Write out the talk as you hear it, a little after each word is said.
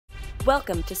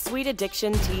Welcome to Sweet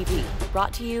Addiction TV,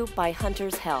 brought to you by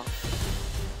Hunter's Health.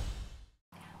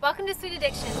 Welcome to Sweet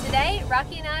Addiction. Today,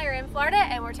 Rocky and I are in Florida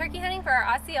and we're turkey hunting for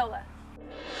our Osceola.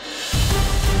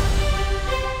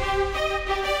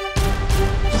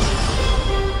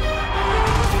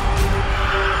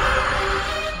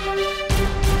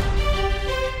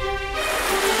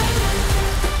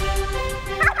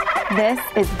 This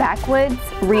is backwoods,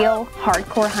 real,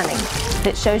 hardcore hunting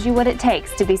that shows you what it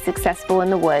takes to be successful in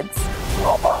the woods.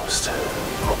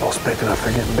 Almost big enough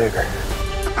for getting bigger.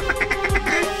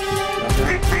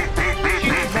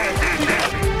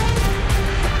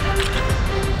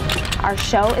 Our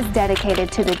show is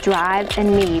dedicated to the drive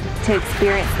and need to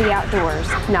experience the outdoors,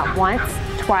 not once,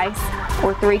 twice,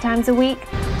 or 3 times a week,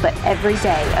 but every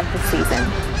day of the season.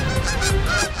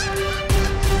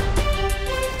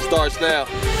 Starts now.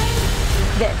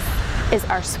 This is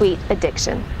our Sweet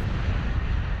Addiction.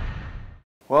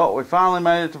 Well, we finally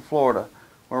made it to Florida.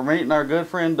 We're meeting our good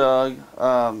friend Doug.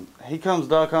 He comes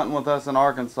duck hunting with us in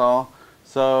Arkansas,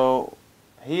 so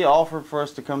he offered for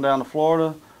us to come down to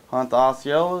Florida, hunt the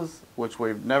Osceolas, which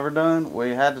we've never done. We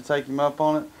had to take him up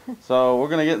on it. So we're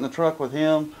gonna get in the truck with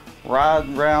him, ride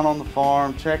around on the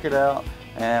farm, check it out,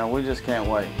 and we just can't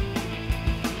wait.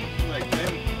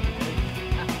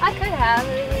 I could have.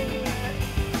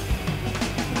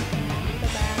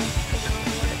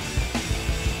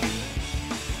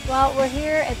 Well, we're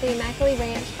here at the Immaculate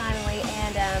Ranch finally,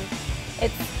 and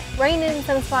it's raining in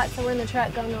some spots, so we're in the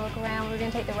truck going to look around. We were going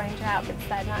to take the ranger out, but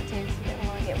decided not to because we didn't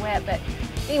want to get wet. But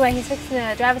anyway, he's fixing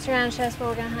to drive us around and show us where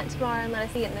we're going to hunt tomorrow and let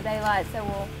us see it in the daylight so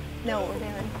we'll know what we're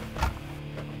doing.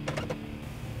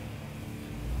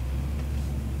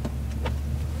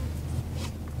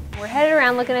 We're headed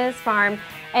around looking at his farm,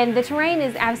 and the terrain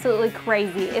is absolutely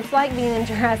crazy. It's like being in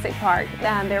Jurassic Park.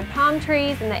 There are palm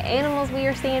trees, and the animals we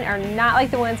are seeing are not like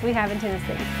the ones we have in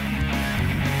Tennessee.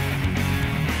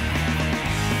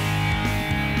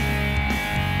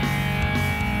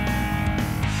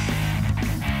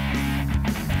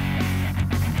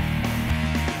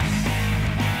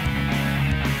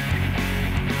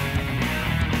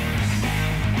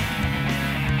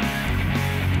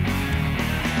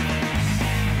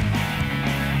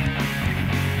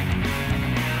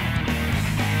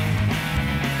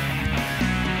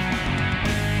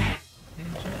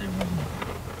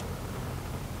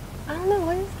 I don't know,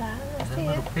 what is that? I see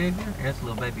Little it. pig there? That's a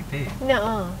little baby pig.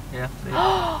 Nuh-uh. Yeah, see it?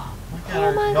 Oh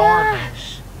my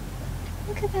gosh.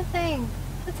 Look at that thing.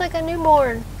 It's like a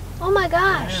newborn. Oh my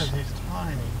gosh. Yeah, he's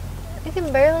tiny. He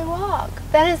can barely walk.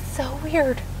 That is so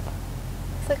weird.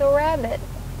 It's like a rabbit.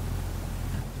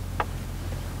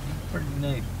 Pretty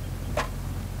neat.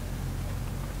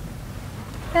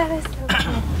 That is so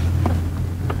cool.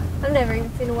 I've never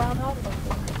even seen a wild hog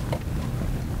before.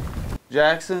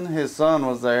 Jackson, his son,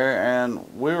 was there, and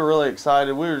we were really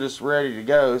excited. We were just ready to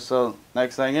go. So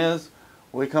next thing is,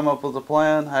 we come up with a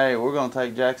plan. Hey, we're going to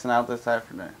take Jackson out this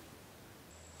afternoon.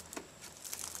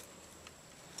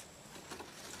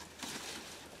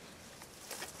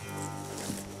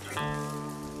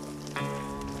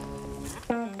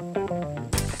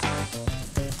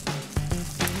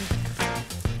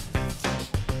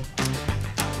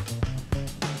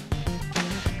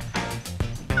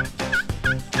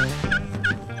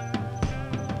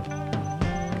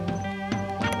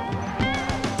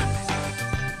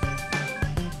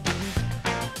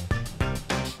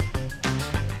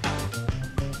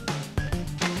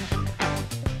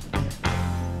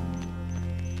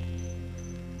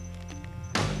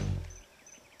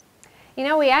 You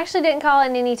know, we actually didn't call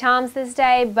in any toms this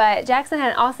day, but Jackson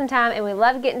had an awesome time and we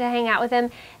loved getting to hang out with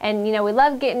him. And you know, we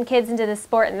love getting kids into this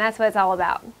sport, and that's what it's all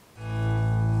about.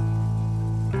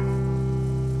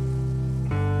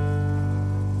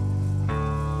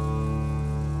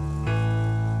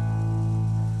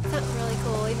 Something really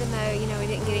cool, even though, you know, we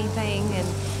didn't get anything and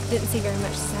didn't see very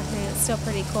much this afternoon. It's still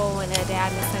pretty cool when a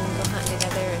dad and his son go hunting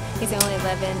together. He's only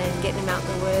 11, and getting him out in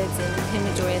the woods and him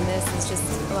enjoying this is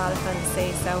just a lot of fun to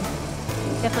see. So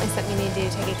definitely something you need to do.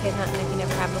 Take a kid hunting if you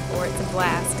never have before. It's a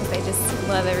blast because they just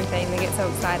love everything. They get so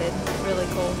excited. It's really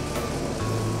cool.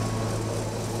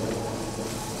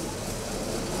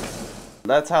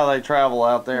 That's how they travel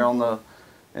out there on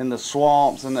in the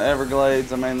swamps and the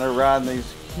Everglades. I mean, they're riding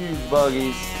these huge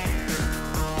buggies.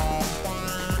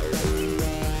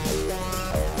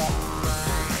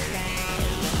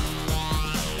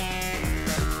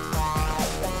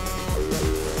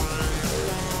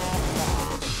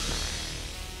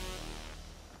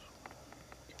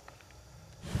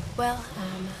 Well,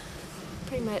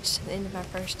 pretty much the end of our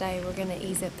first day. We're going to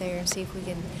ease up there and see if we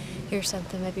can hear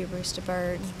something, maybe roost a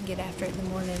bird and get after it in the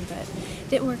morning. But it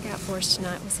didn't work out for us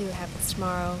tonight. We'll see what happens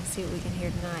tomorrow, see what we can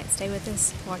hear tonight. Stay with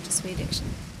us, watch the Sweet Addiction.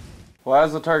 Well,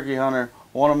 as a turkey hunter,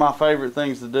 one of my favorite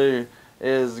things to do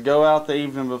is go out the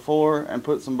evening before and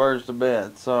put some birds to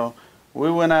bed. So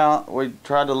we went out, we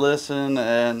tried to listen,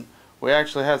 and we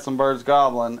actually had some birds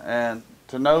gobbling. And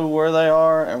to know where they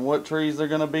are and what trees they're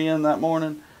going to be in that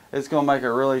morning, it's going to make it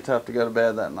really tough to go to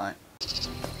bed that night.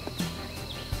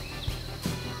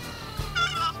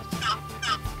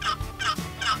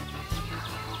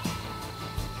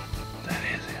 That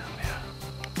is him, yeah.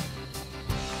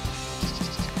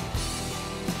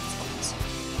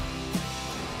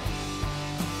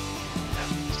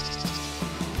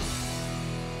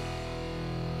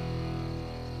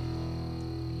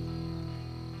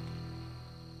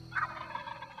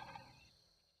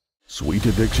 Sweet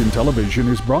Addiction Television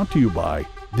is brought to you by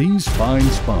these fine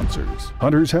sponsors: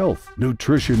 Hunter's Health,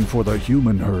 nutrition for the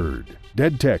human herd;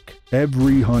 Dead Tech,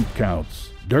 every hunt counts;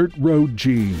 Dirt Road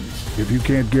Jeans, if you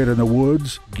can't get in the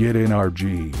woods, get in our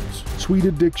jeans; Sweet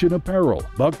Addiction Apparel,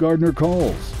 Buck Gardner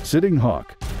Calls, Sitting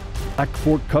Hawk, Black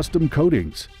Fork Custom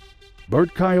Coatings,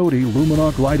 Burt Coyote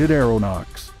Luminoc Lighted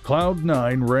Aeronox,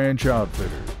 Cloud9 Ranch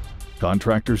Outfitters,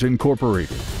 Contractors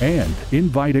Incorporated, and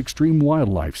Invite Extreme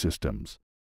Wildlife Systems.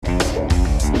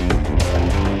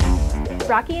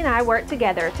 Rocky and I worked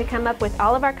together to come up with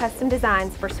all of our custom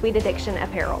designs for Sweet Addiction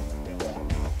apparel.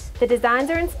 The designs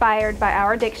are inspired by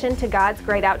our addiction to God's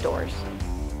great outdoors.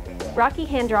 Rocky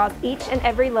hand draws each and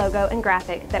every logo and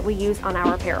graphic that we use on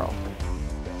our apparel.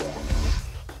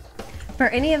 For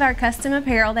any of our custom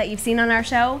apparel that you've seen on our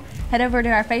show, head over to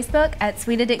our Facebook at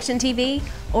Sweet Addiction TV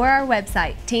or our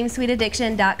website,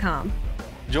 teamsweetaddiction.com.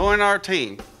 Join our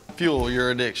team. Fuel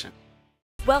your addiction.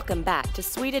 Welcome back to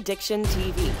Sweet Addiction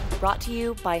TV, brought to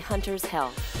you by Hunter's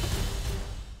Health.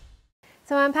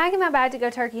 So I'm packing my bag to go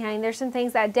turkey hunting. There's some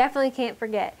things that I definitely can't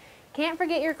forget. Can't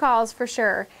forget your calls for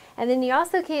sure. And then you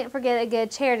also can't forget a good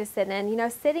chair to sit in. You know,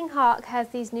 Sitting Hawk has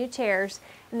these new chairs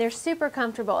and they're super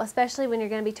comfortable, especially when you're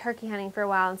going to be turkey hunting for a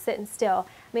while and sitting still.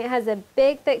 I mean, it has a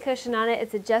big thick cushion on it,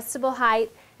 it's adjustable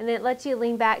height, and then it lets you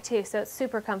lean back too, so it's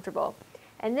super comfortable.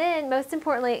 And then, most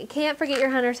importantly, can't forget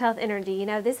your Hunter's Health energy. You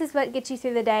know, this is what gets you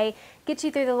through the day, gets you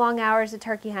through the long hours of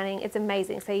turkey hunting. It's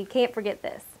amazing, so you can't forget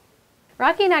this.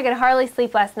 Rocky and I could hardly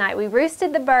sleep last night. We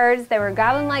roosted the birds, they were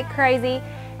gobbling like crazy,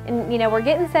 and you know, we're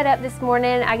getting set up this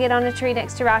morning. I get on a tree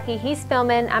next to Rocky, he's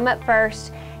filming, I'm up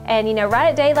first, and you know, right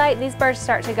at daylight, these birds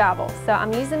start to gobble. So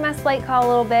I'm using my slate call a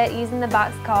little bit, using the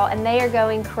box call, and they are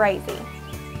going crazy.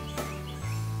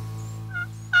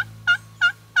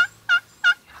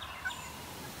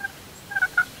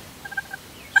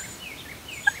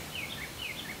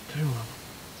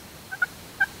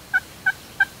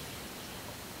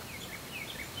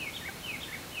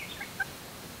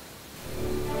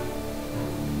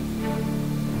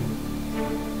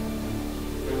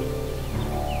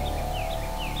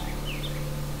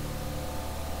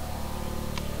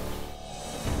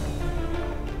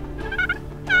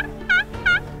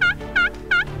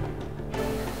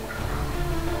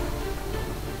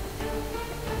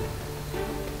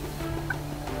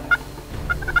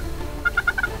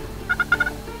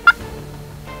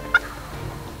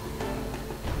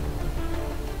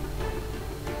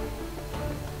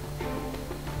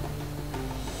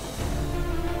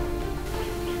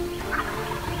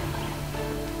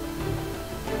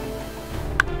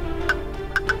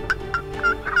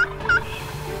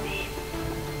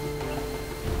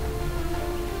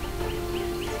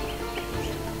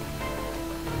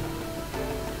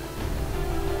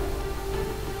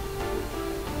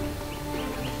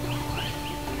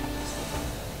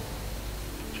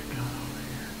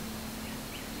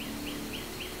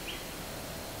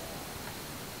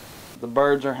 The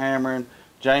birds are hammering,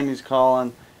 Jamie's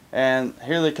calling, and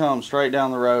here they come straight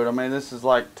down the road. I mean, this is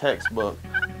like textbook.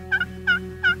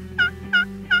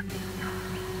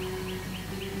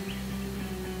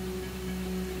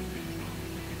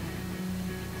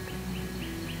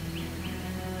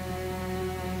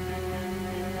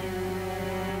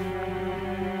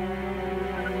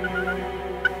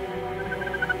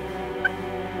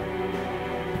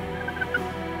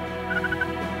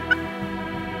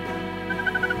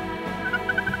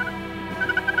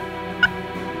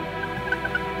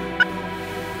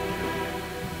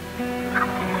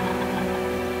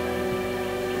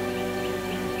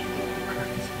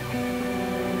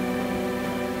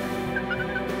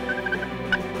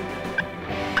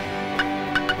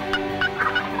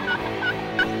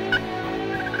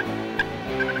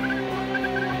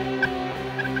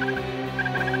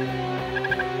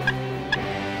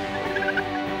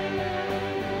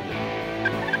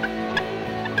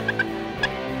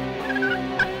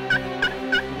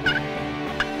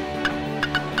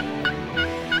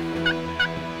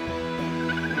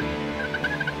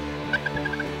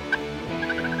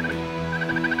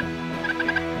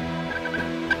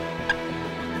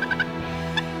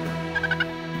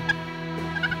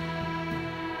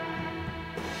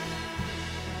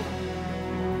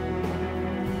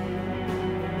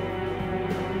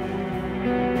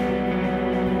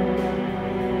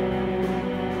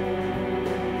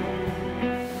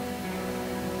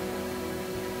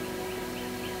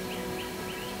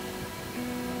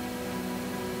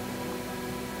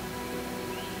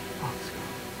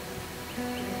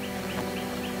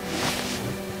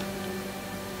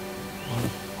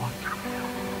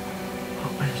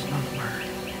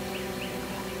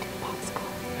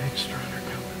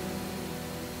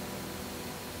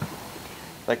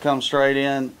 They come straight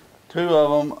in. 2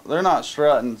 of them, they're not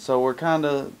strutting, so we're kind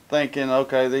of thinking,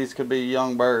 okay, these could be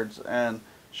young birds. And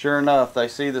sure enough, they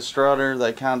see the strutter,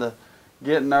 they kind of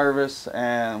get nervous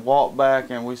and walk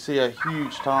back, and we see a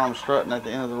huge tom strutting at the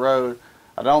end of the road.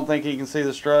 I don't think he can see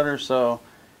the strutter, so,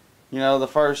 you know, the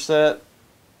first set,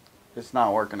 it's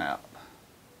not working out.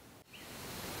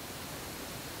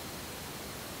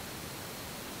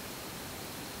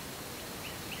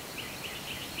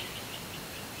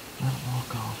 Let it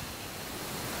walk off.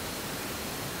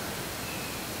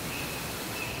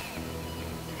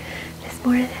 This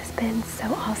morning has been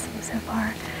so awesome so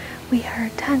far. We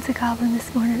heard tons of gobbling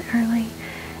this morning early,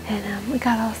 and we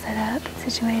got all set up and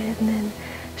situated, and then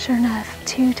sure enough,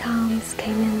 2 toms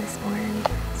came in this morning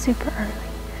super early.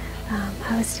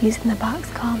 I was using the box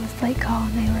call and the slate call,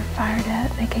 and they were fired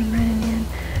up. They came running in,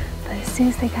 but as soon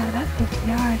as they got about 50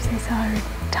 yards, they saw our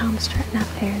tom strutting out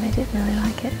there, and they didn't really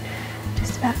like it.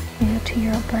 Just about,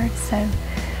 2-year-old birds, so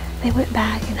they went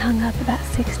back and hung up about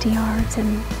 60 yards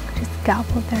and just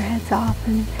gobbled their heads off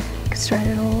and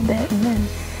strutted a little bit, and then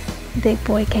big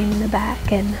boy came in the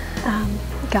back and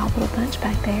gobbled a bunch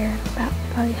back there, about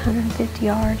probably 150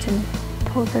 yards, and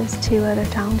pulled those 2 other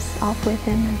toms off with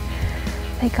him, and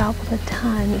they gobbled a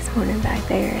ton this morning back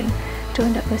there and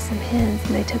joined up with some hens,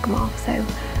 and they took them off. So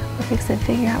we're fixing to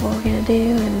figure out what we're going to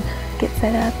do and get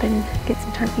set up and get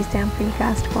some turkeys down for you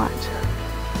guys to watch.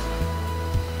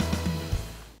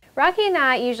 Rocky and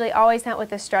I usually always hunt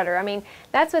with a strutter. I mean,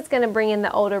 that's what's going to bring in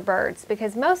the older birds,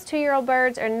 because most 2-year-old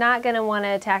birds are not going to want to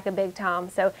attack a big tom.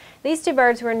 So these 2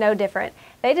 birds were no different.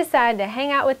 They decided to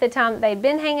hang out with the tom that they'd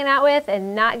been hanging out with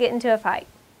and not get into a fight.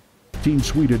 Team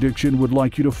Sweet Addiction would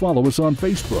like you to follow us on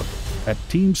Facebook at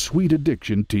Team Sweet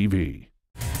Addiction TV.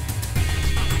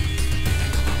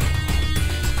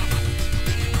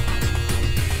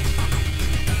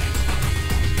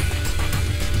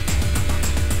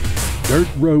 Dirt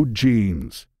Road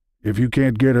Jeans. If you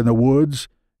can't get in the woods,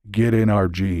 get in our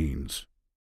jeans.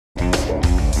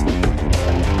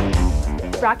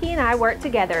 Rocky and I worked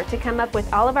together to come up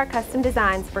with all of our custom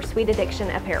designs for Sweet Addiction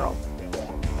apparel.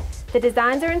 The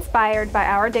designs are inspired by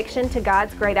our addiction to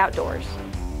God's great outdoors.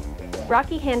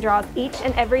 Rocky hand draws each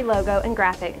and every logo and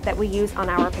graphic that we use on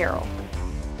our apparel.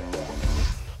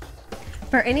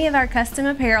 For any of our custom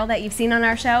apparel that you've seen on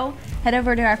our show, head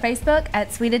over to our Facebook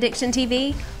at Sweet Addiction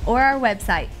TV or our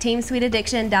website,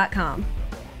 teamsweetaddiction.com.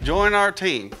 Join our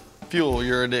team. Fuel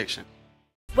your addiction.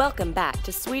 Welcome back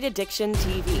to Sweet Addiction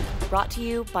TV, brought to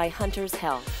you by Hunter's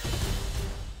Health.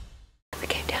 We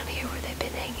came down here where they've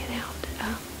been hanging out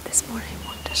this morning,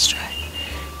 wanting to strut.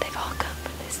 They've all come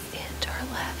from this end to our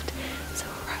left, so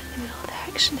we're right in the middle of the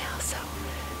action now, so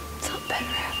something better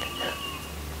happened.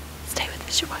 Stay with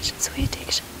us, you're watching Sweet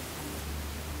Addiction.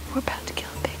 We're about to kill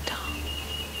a big tom.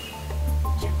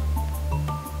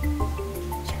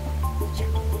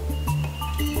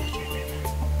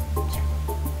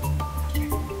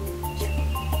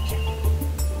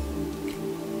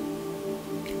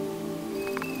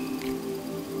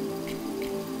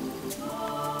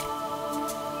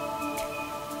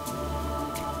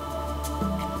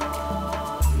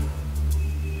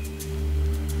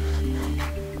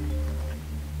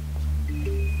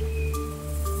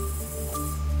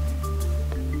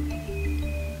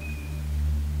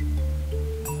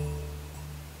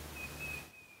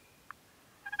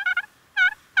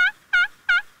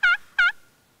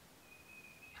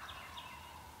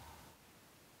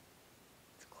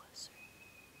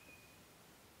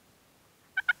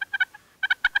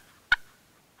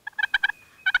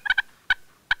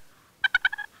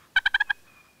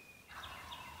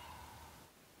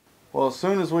 Well, as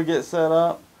soon as we get set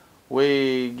up,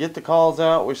 we get the calls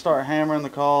out, we start hammering the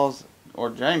calls, or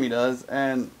Jamie does,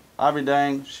 and I'll be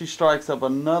dang, she strikes up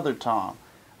another tom.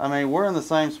 I mean, we're in the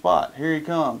same spot. Here he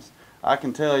comes. I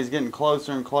can tell he's getting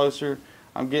closer and closer.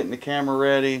 I'm getting the camera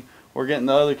ready. We're getting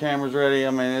the other cameras ready. I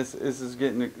mean, this is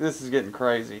getting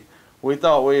crazy. We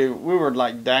thought we were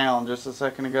like down just a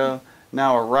second ago.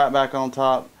 Now we're right back on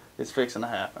top. It's fixing to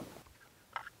happen.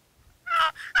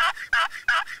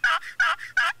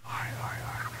 Alright.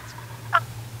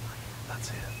 That's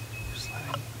it. Just let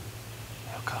him.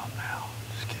 He'll come now.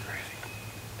 Just get ready.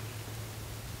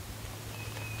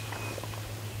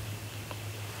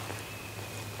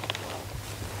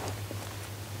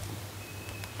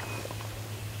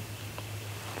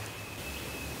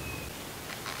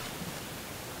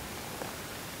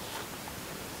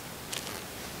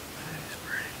 He's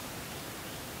pretty.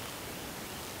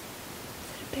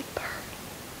 Is it a big bird?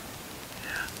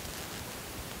 Yeah.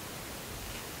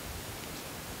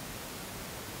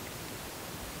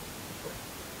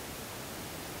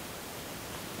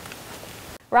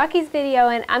 Rocky's video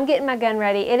and I'm getting my gun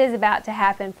ready. It is about to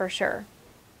happen for sure.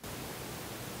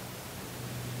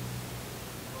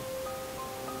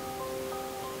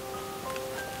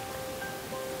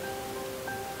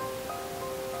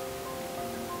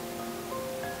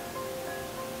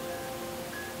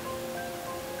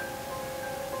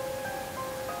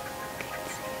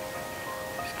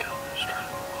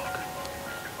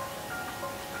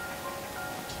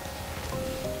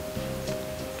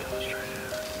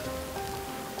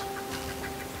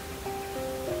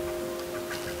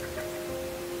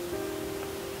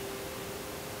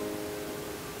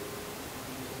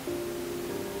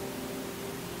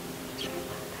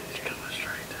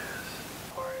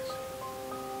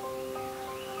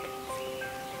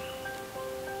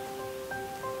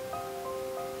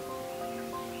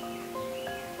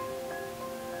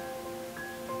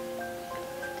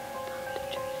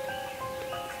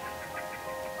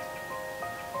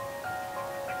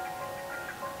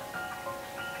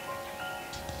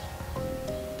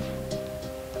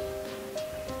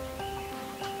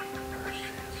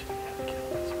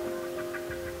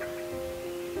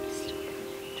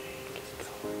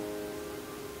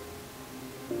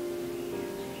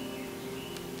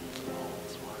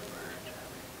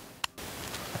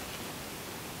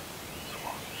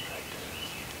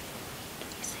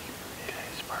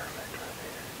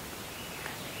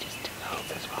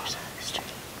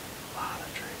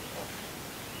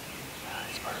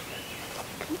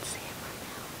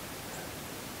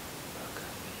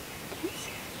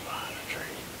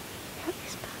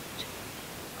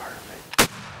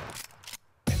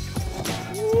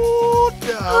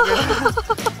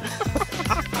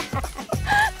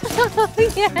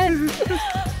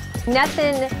 Yes.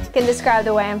 Nothing can describe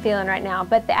the way I'm feeling right now,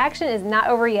 but the action is not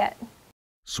over yet.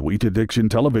 Sweet Addiction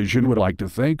Television would like to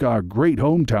thank our great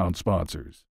hometown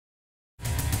sponsors.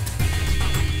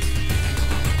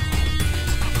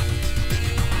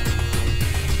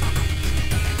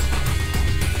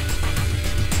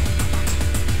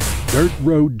 Dirt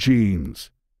Road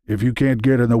Jeans. If you can't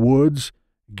get in the woods,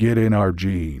 get in our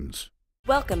jeans.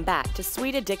 Welcome back to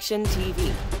Sweet Addiction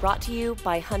TV, brought to you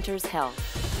by Hunter's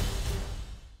Health.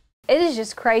 It is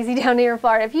just crazy down here in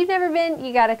Florida. If you've never been,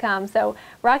 you gotta come. So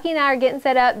Rocky and I are getting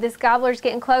set up, this gobbler's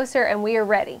getting closer, and we are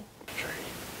ready.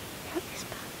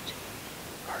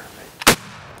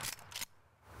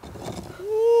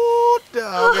 Ooh,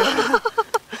 dog.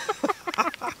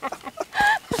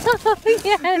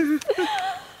 Yes.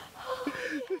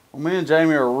 Well, me and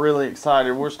Jamie are really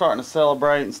excited. We're starting to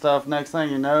celebrate and stuff. Next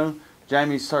thing you know,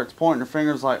 Jamie starts pointing her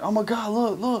fingers like, oh my God,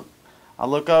 look, look. I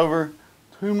look over,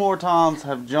 2 more toms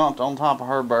have jumped on top of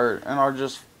her bird and are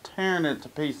just tearing it to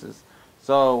pieces.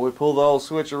 So we pull the old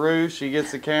switcheroo, she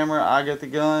gets the camera, I get the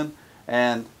gun,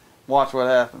 and watch what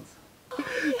happens.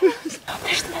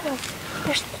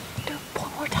 There's 4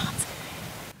 more toms.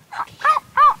 Rocky,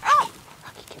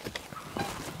 get the camera.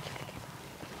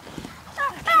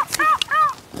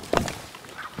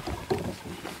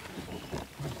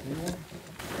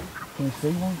 Can you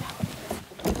see one?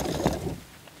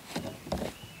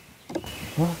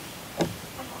 What?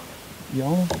 You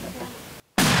on?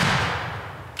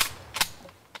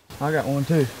 I got one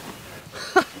too.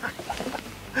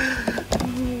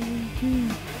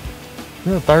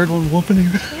 The third one whooping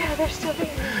him. Yeah, they're still there.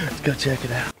 Let's go check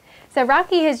it out. So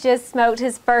Rocky has just smoked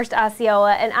his first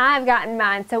Osceola, and I've gotten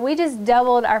mine. So we just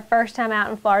doubled our first time out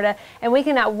in Florida, and we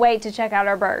cannot wait to check out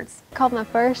our birds. Called my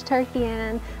first turkey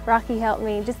in. Rocky helped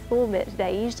me just a little bit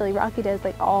today. Usually Rocky does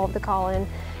like all of the calling,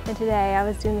 and today I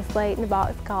was doing the slate and the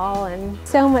box call, and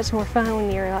so much more fun when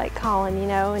you're like calling, you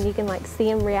know, and you can like see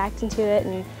them reacting to it,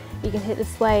 and you can hit the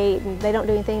slate, and they don't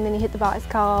do anything, then you hit the box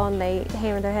call, and they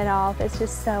hammer their head off. It's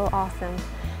just so awesome.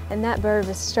 And that bird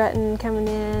was strutting, coming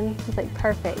in. It's like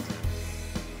perfect.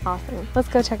 Awesome. Let's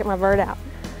go check my bird out.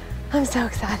 I'm so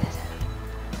excited.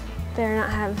 Better not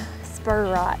have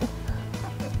spur rot.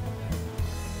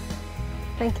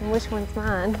 Thinking which one's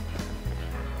mine.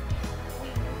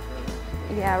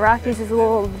 Yeah, Rocky's is a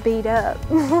little beat up.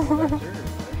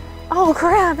 Oh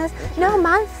crap, no,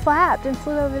 mine flapped and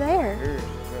flew over there.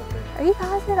 Are you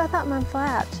positive? I thought mine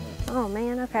flapped. Oh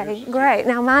man, okay, great.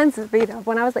 Now mine's beat up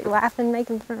when I was like laughing,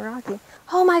 making fun of Rocky.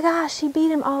 Oh my gosh, she beat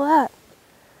him all up.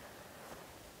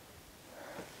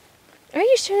 Are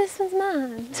you sure this one's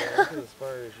mine? Yeah, look at the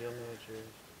spurs, you'll know it's yours.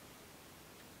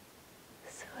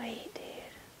 Sweet, dude.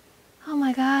 Oh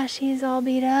my gosh, he's all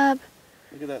beat up.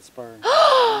 Look at that spur.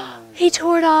 He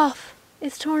tore it off.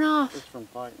 It's torn off. It's from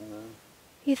fighting though.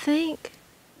 You think?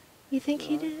 You think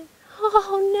he did?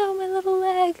 Oh no, my little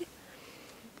leg.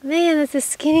 Man, that's a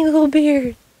skinny little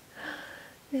beard.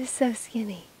 It is so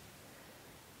skinny.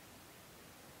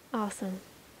 Awesome.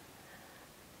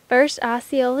 First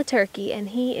Osceola turkey, and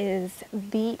he is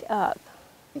beat up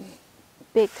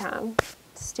big time.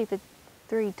 Stupid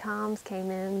 3 toms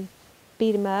came in,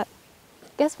 beat him up.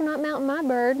 Guess we're not mounting my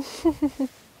bird.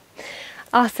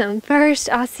 Awesome. First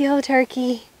Osceola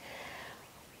turkey.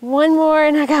 One more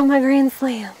and I got my grand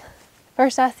slam.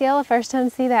 First Osceola, first time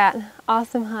to see that.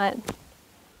 Awesome hunt.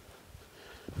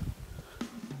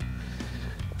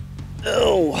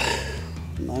 Oh,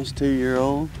 nice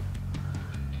 2-year-old.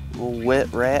 Little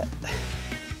wet rat.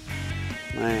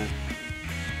 Man.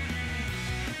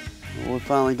 Well, we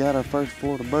finally got our first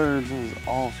Florida birds. That was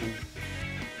awesome.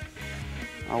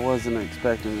 I wasn't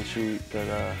expecting to shoot, but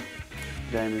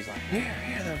Jamie's like, here,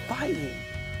 they're fighting.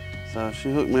 So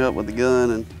she hooked me up with the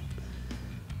gun and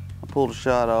I pulled a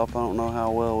shot off. I don't know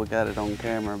how well we got it on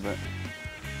camera, but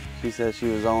she said she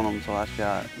was on them, so I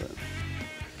shot. But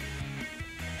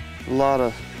a lot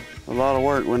of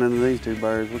work went into these 2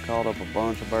 birds. We caught up a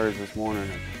bunch of birds this morning.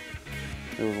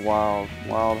 It was wild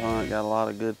hunt. Got a lot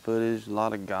of good footage, a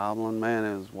lot of gobbling. Man,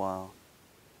 it was wild.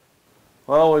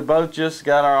 Well, we both just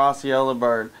got our Osceola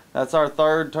bird. That's our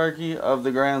 3rd turkey of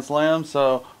the Grand Slam,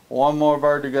 so 1 more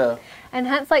bird to go. And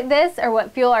hunts like this are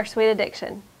what fuel our Sweet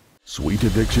Addiction. Sweet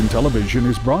Addiction Television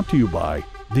is brought to you by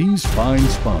these fine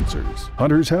sponsors: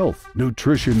 Hunter's Health,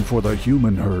 nutrition for the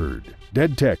human herd;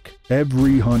 Dead Tech,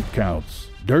 every hunt counts;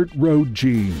 Dirt Road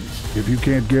Jeans, if you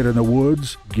can't get in the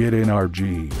woods, get in our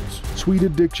jeans; Sweet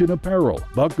Addiction Apparel,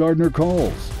 Buck Gardner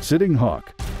Calls, Sitting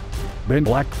Hawk; Ben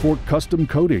Black Fork Custom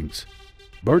Coatings;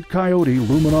 Burt Coyote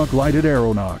Luminoc Lighted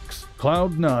Aeronox;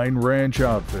 Cloud9 Ranch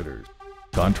Outfitters,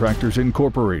 Contractors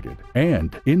Incorporated,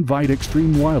 and Invite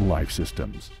Extreme Wildlife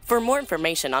Systems. For more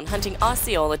information on hunting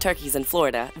Osceola turkeys in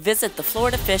Florida, visit the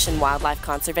Florida Fish and Wildlife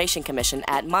Conservation Commission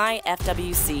at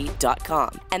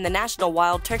myfwc.com and the National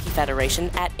Wild Turkey Federation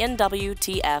at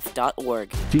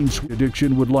nwtf.org. Team Sweet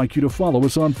Addiction would like you to follow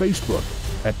us on Facebook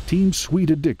at Team Sweet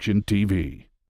Addiction TV.